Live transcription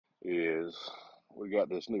is we got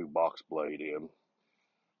this new box blade in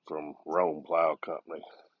from Rome Plow Company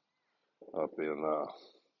up in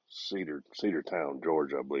Cedartown,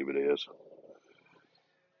 Georgia, I believe it is,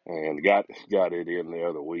 and got it in the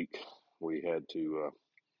other week. We had to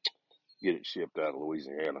get it shipped out of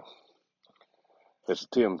Louisiana. It's a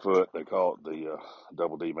 10-foot. They call it the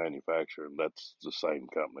Double D manufacturer, and that's the same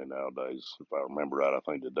company nowadays. If I remember right, I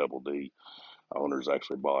think the Double D owners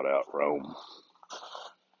actually bought out Rome.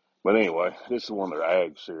 But anyway, this is one of their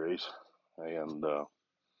Ag series, and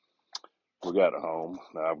we got it home.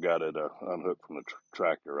 Now I've got it unhooked from the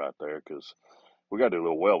tractor right there because we got to do a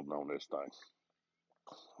little welding on this thing.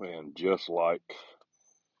 And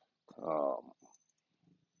um,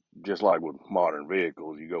 just like with modern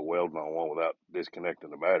vehicles, you go welding on one without disconnecting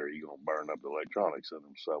the battery, you're gonna burn up the electronics in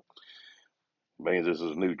them. So, means this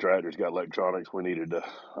is a new tractor. It's got electronics. We needed to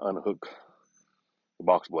unhook the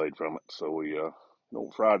box blade from it, so we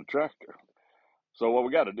don't fry the tractor. So what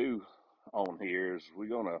we got to do on here is we're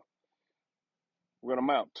gonna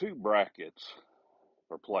mount two brackets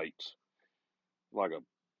or plates, like a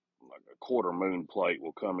quarter moon plate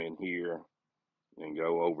will come in here and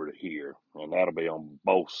go over to here, and that'll be on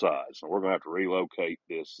both sides. And we're gonna have to relocate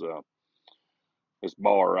this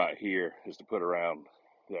bar right here is to put around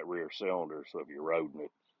that rear cylinder. So if you're roading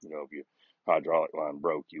it, if your hydraulic line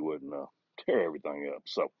broke, you wouldn't tear everything up.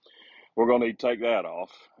 So we're gonna need to take that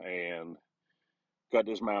off and cut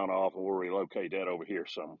this mount off, and we'll relocate that over here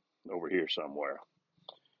somewhere,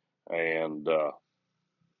 and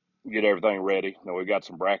get everything ready. Now we got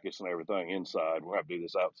some brackets and everything inside. We'll have to do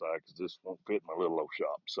this outside because this won't fit in my little old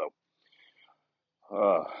shop. So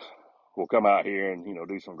we'll come out here and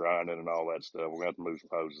do some grinding and all that stuff. We're gonna have to move some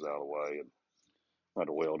hoses out of the way and have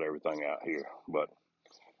to weld everything out here. But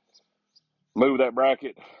move that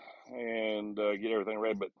bracket and get everything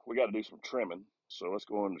ready. But we got to do some trimming. So let's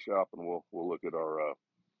go in the shop and we'll look at our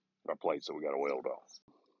plates that we got to weld on.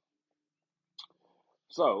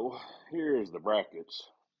 So here's the brackets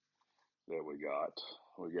that we got.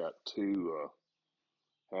 We got two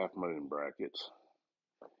half moon brackets,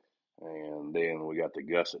 and then we got the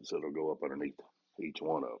gussets that'll go up underneath each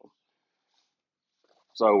one of them.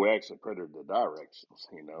 So we actually printed the directions.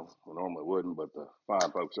 We normally wouldn't, but the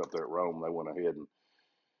fine folks up there at Rome, they went ahead and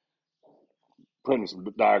printed some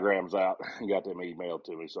diagrams out and got them emailed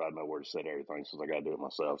to me, so I know where to set everything since I got to do it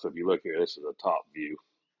myself. So if you look here, this is a top view,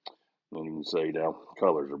 and you can see now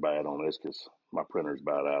colors are bad on this because my printer's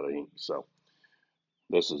about out of ink. So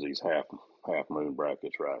this is these half moon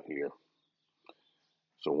brackets right here.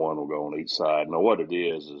 So one will go on each side. Now what it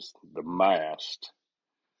is the mast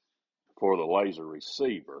for the laser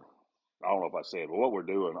receiver. I don't know if I said, but what we're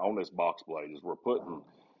doing on this box blade is we're putting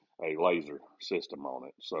a laser system on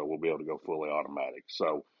it, so we'll be able to go fully automatic.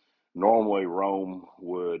 So normally Rome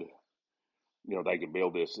would, they could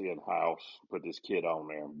build this in-house, put this kit on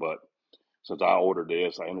there, but since I ordered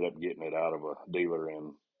this, I ended up getting it out of a dealer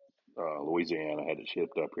in Louisiana, had it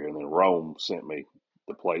shipped up here, and then Rome sent me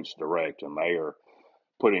the plates direct, and they are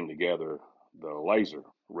putting together the laser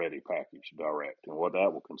ready package direct. And what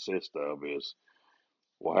that will consist of is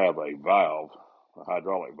we'll have a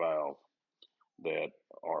hydraulic valve that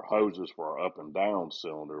our hoses for our up and down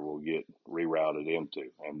cylinder will get rerouted into.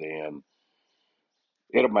 And then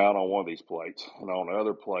it'll mount on one of these plates. And on the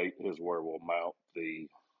other plate is where we'll mount the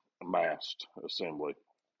mast assembly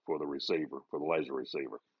for the receiver, for the laser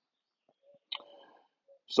receiver.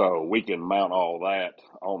 So we can mount all that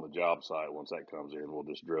on the job site once that comes in. We'll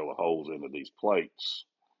just drill the holes into these plates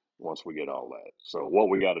once we get all that. So what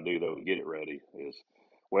we got to do, though, to get it ready is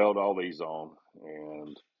weld all these on,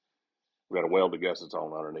 and we got to weld the gussets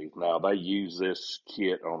on underneath. Now, they use this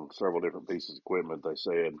kit on several different pieces of equipment. They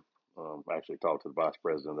said, I actually talked to the vice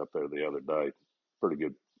president up there the other day. Pretty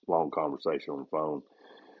good long conversation on the phone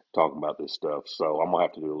talking about this stuff. So I'm going to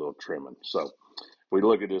have to do a little trimming. So if we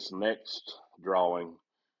look at this next drawing,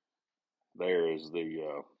 there is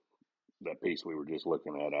that piece we were just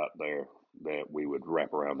looking at out there that we would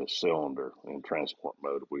wrap around this cylinder in transport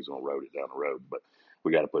mode if we was going to road it down the road. But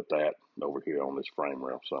we got to put that over here on this frame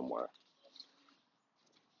rail somewhere.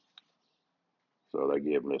 So they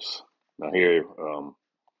give us now here. I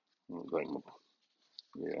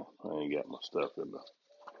ain't got my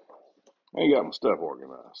stuff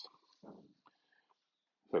organized.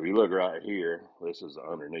 So if you look right here, this is the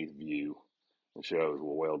underneath view. It shows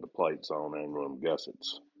we'll weld the plates on and run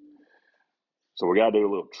gussets. So we got to do a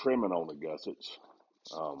little trimming on the gussets.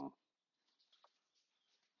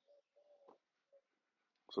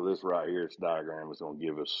 So this right here, this diagram is going to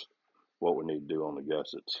give us what we need to do on the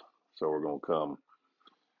gussets. So we're going to come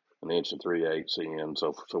 1 3/8 inches in.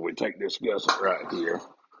 So we take this gusset right here,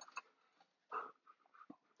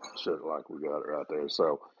 Should like we got it right there.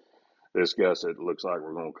 So this gusset looks like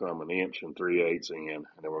we're going to come 1 3/8 in, and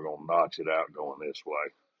then we're going to notch it out going this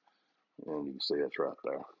way. And you can see it's right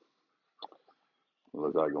there. It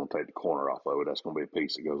looks like you're going to take the corner off of it. That's going to be a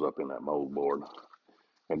piece that goes up in that mold board.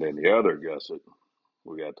 And then the other gusset,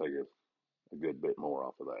 we got to take a good bit more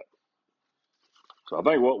off of that. So I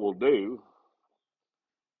think what we'll do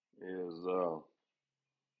is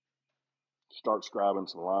start scribing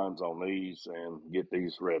some lines on these and get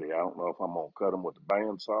these ready. I don't know if I'm going to cut them with the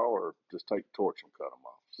bandsaw or just take the torch and cut them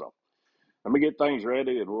off. So let me get things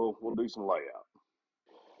ready and we'll do some layout.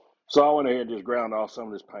 So I went ahead and just ground off some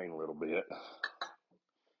of this paint a little bit.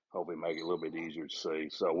 Hopefully make it a little bit easier to see.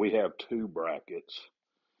 So we have 2 brackets.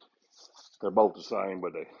 They're both the same,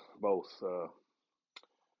 but they both, so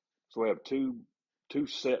we have two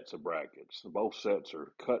sets of brackets. Both sets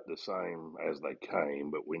are cut the same as they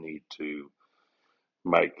came, but we need to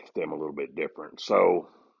make them a little bit different. So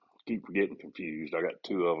keep getting confused. I got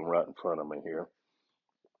 2 of them right in front of me here.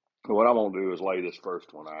 But what I'm going to do is lay this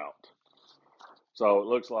first one out. So it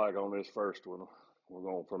looks like on this first one, we're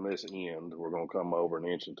going from this end, we're going to come over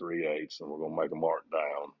 1 3/8 and we're going to make a mark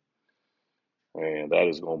down. And that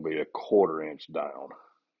is going to be a 1/4 inch down.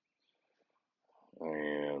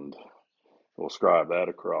 And we'll scribe that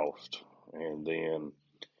across. And then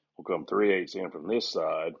we'll come 3/8 in from this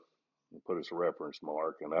side and put us a reference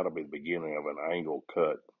mark. And that'll be the beginning of an angle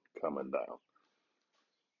cut coming down.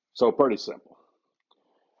 So pretty simple.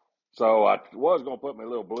 So I was going to put my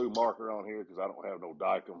little blue marker on here because I don't have no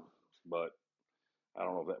Dicom, but I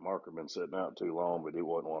don't know if that marker been sitting out too long, but it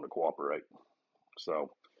wasn't wanting to cooperate.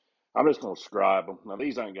 So I'm just going to scribe them. Now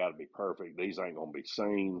these ain't got to be perfect. These ain't going to be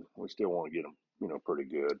seen. We still want to get them, pretty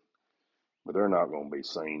good, but they're not going to be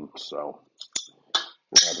seen. So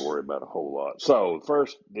we don't have to worry about a whole lot. So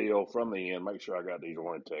first deal from the end, make sure I got these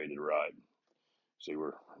orientated right. See,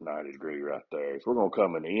 we're 90 degree right there. So we're going to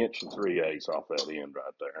come 1 3/8 off that end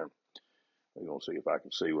right there. We're going to see if I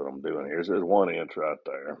can see what I'm doing here. There's 1 inch right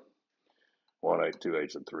there. 1/8,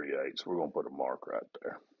 2/8, and 3/8. We're going to put a mark right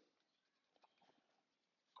there.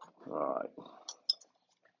 All right.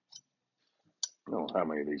 I don't know how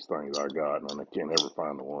many of these things I got, and I can't ever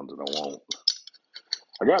find the ones that I want.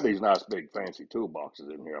 I got these nice big fancy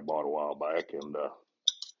toolboxes in here I bought a while back, and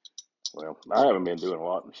well, I haven't been doing a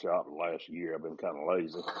lot in the shop the last year. I've been kind of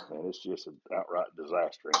lazy, and it's just an outright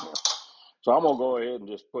disaster in here. So I'm going to go ahead and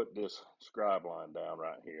just put this scribe line down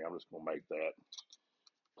right here. I'm just going to make that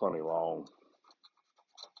plenty long.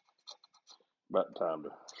 About time to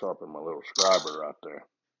sharpen my little scriber right there.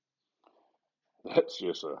 That's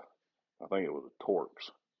just I think it was a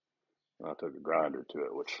Torx. And I took a grinder to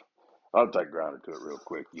it, which I'll take a grinder to it real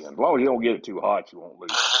quick again. As long as you don't get it too hot, you won't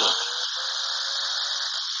lose it.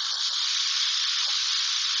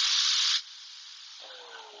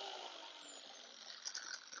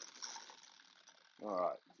 All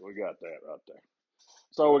right, so we got that right there.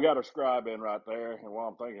 So we got our scribe in right there, and while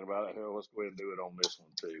I'm thinking about it, let's go ahead and do it on this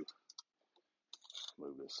one too.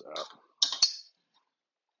 Move this out.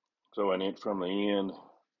 So 1 inch from the end,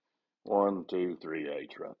 1 2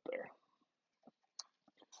 3/8 right there.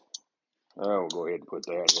 We'll go ahead and put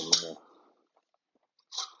that in there.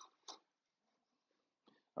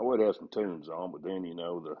 I would have some tunes on, but then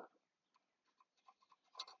the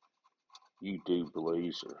YouTube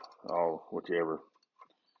police or all whichever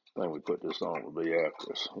thing we put this on will be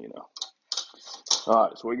after us, All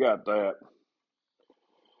right, so we got that.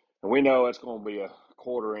 And we know it's going to be a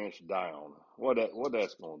 1/4 inch down. What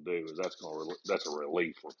that's going to do is that's a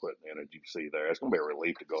relief we're putting in, as you can see there. It's going to be a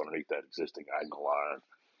relief to go underneath that existing angle iron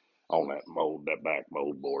on that back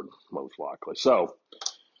mold board, most likely. So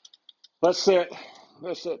let's set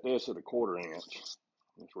this at a 1/4 inch.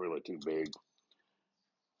 It's really too big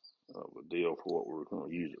of a deal for what we're going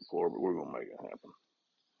to use it for, but we're going to make it happen.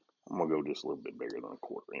 I'm going to go just a little bit bigger than a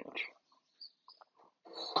 1/4 inch.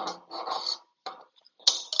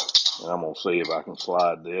 And I'm going to see if I can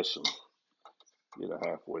slide this and get a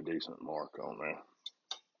halfway decent mark on there.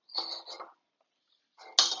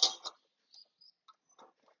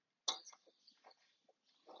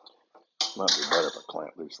 Might be better if I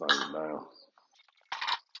clamp these things down.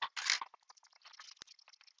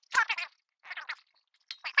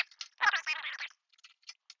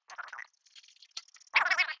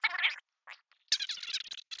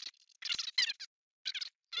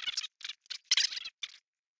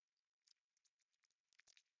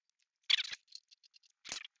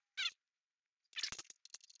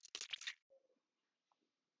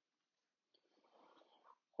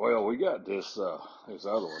 Well, we got this other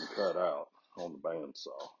one cut out on the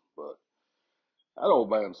bandsaw, but that old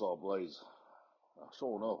bandsaw blades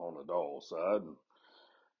sure enough on the dull side. And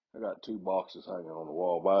I got 2 boxes hanging on the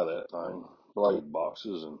wall by that thing, blade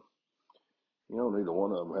boxes, and you know, neither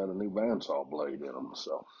one of them had a new bandsaw blade in them.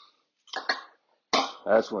 So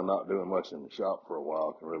that's when not doing much in the shop for a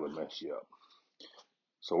while can really mess you up.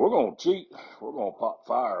 So we're going to cheat. We're going to pop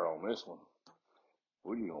fire on this one.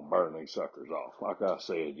 We're just going to burn these suckers off. Like I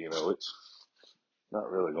said, you know, it's not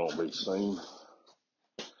really going to be seen.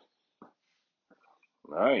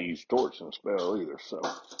 I ain't used torch in a spell either, so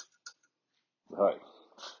hey,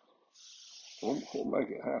 we'll make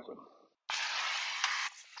it happen.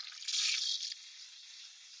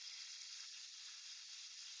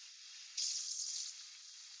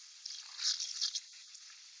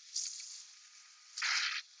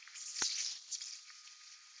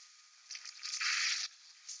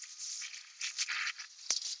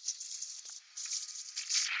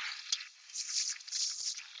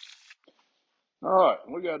 All right,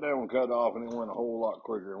 we got that one cut off, and it went a whole lot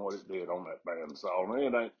quicker than what it did on that bandsaw. And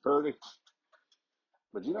it ain't pretty,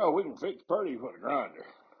 but you know, we can fix pretty with a grinder.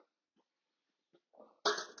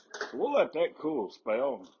 So we'll let that cool a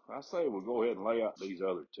spell. I say we'll go ahead and lay out these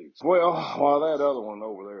other 2. Well, while that other one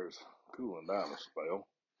over there is cooling down a spell,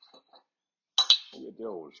 we'll get the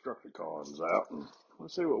old Instructicons out, and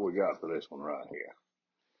let's see what we got for this one right here.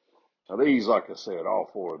 Now these, like I said, all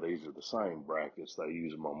 4 of these are the same brackets. They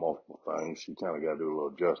use them on multiple things. You kind of got to do a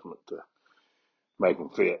little adjustment to make them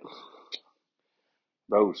fit.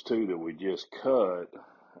 Those 2 that we just cut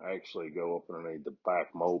actually go up underneath the back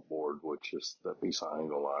mold board, which is the piece of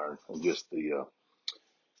angle iron, and just the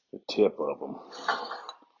tip of them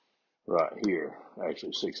right here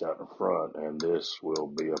actually sticks out in front, and this will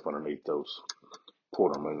be up underneath those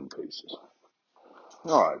quarter moon pieces.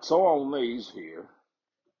 All right, so on these here,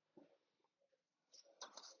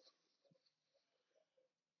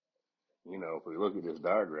 you know, if we look at this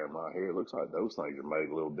diagram right here, it looks like those things are made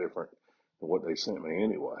a little different than what they sent me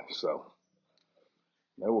anyway. So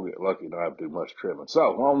now we'll get lucky not have to do much trimming. So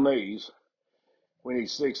on these, we need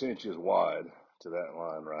 6 inches wide to that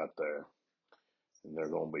line right there, and they're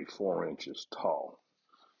going to be 4 inches tall.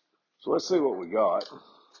 So let's see what we got.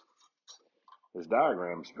 This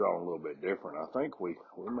diagram's drawn a little bit different. I think we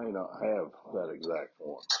may not have that exact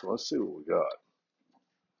one. So let's see what we got.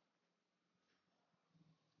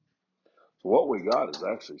 So what we got is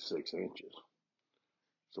actually 6 inches.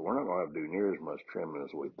 So we're not going to have to do near as much trimming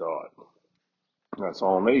as we thought. Now, so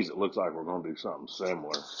on these, it looks like we're going to do something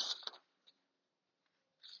similar.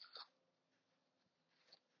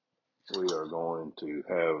 We are going to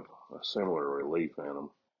have a similar relief in them.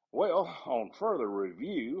 Well, on further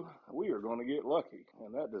review, we are going to get lucky,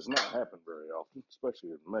 and that does not happen very often, especially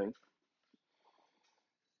with me.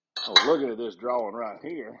 I was looking at this drawing right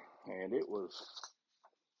here, and it was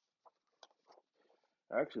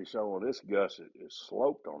actually showing this gusset is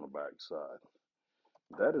sloped on the back side.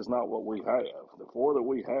 That is not what we have. The 4 that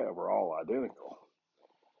we have are all identical.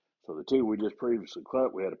 So the 2 we just previously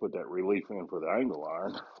cut, we had to put that relief in for the angle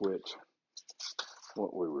iron, which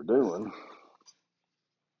what we were doing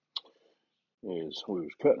is we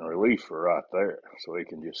was cutting relief for right there, so it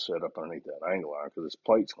can just set up underneath that angle iron, because this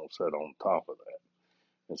plate's going to set on top of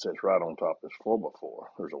that. It sits right on top of this 4x4.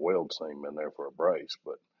 There's a weld seam in there for a brace,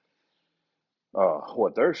 but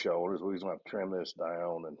what they're showing is we're going to have to trim this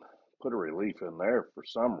down and put a relief in there for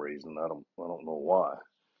some reason. I don't know why,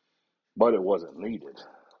 but it wasn't needed.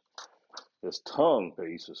 This tongue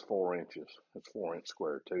piece is 4 inches. It's 4-inch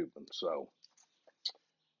square tubing, so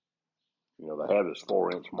you know they have this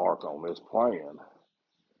 4-inch mark on this plan,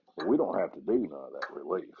 but we don't have to do none of that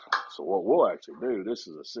relief. So what we'll actually do, this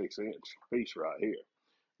is a 6-inch piece right here.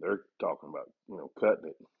 They're talking about, you know, cutting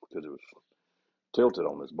it because it was tilted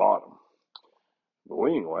on this bottom, but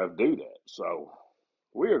we ain't gonna have to do that. So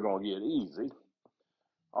we are gonna get easy.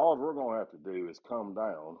 All we're gonna have to do is come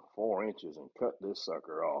down 4 inches and cut this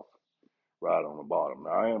sucker off right on the bottom. Now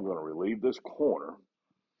I am gonna relieve this corner.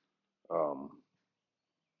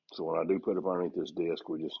 So when I do put it underneath this disc,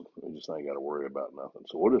 we just ain't got to worry about nothing.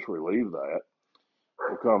 So we'll just relieve that.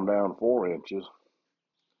 We'll come down 4 inches.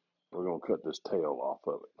 We're going to cut this tail off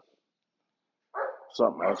of it.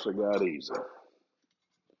 Something actually got easy.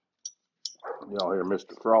 Y'all hear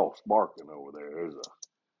Mr. Frost barking over there. There's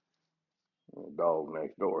a dog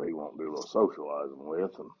next door he won't do a little socializing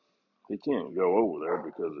with, and he can't go over there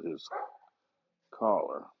because of his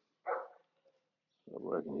collar. I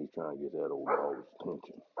reckon he's trying to get that old dog's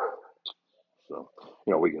attention. So,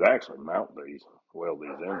 you know, we could actually mount these, weld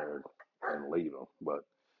these in there and leave them, but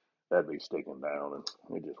that'd be sticking down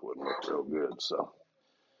and it just wouldn't look real good. So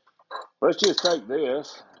let's just take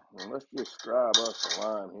this and let's just scribe us a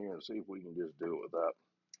line here and see if we can just do it without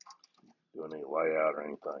doing any layout or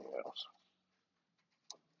anything else.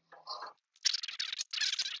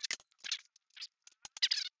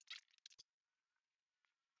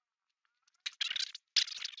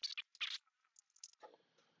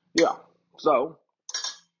 yeah, so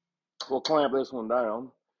we'll clamp this one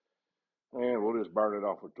down and we'll just burn it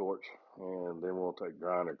off with a torch, and then we'll take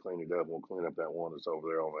grinder, clean it up. We'll clean up that one that's over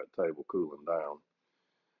there on that table cooling down.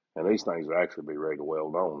 And these things will actually be ready to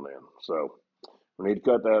weld on then. So we need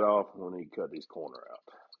to cut that off. We need to cut these corner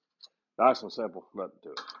out. Nice and simple, nothing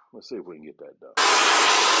to it. Let's see if we can get that done.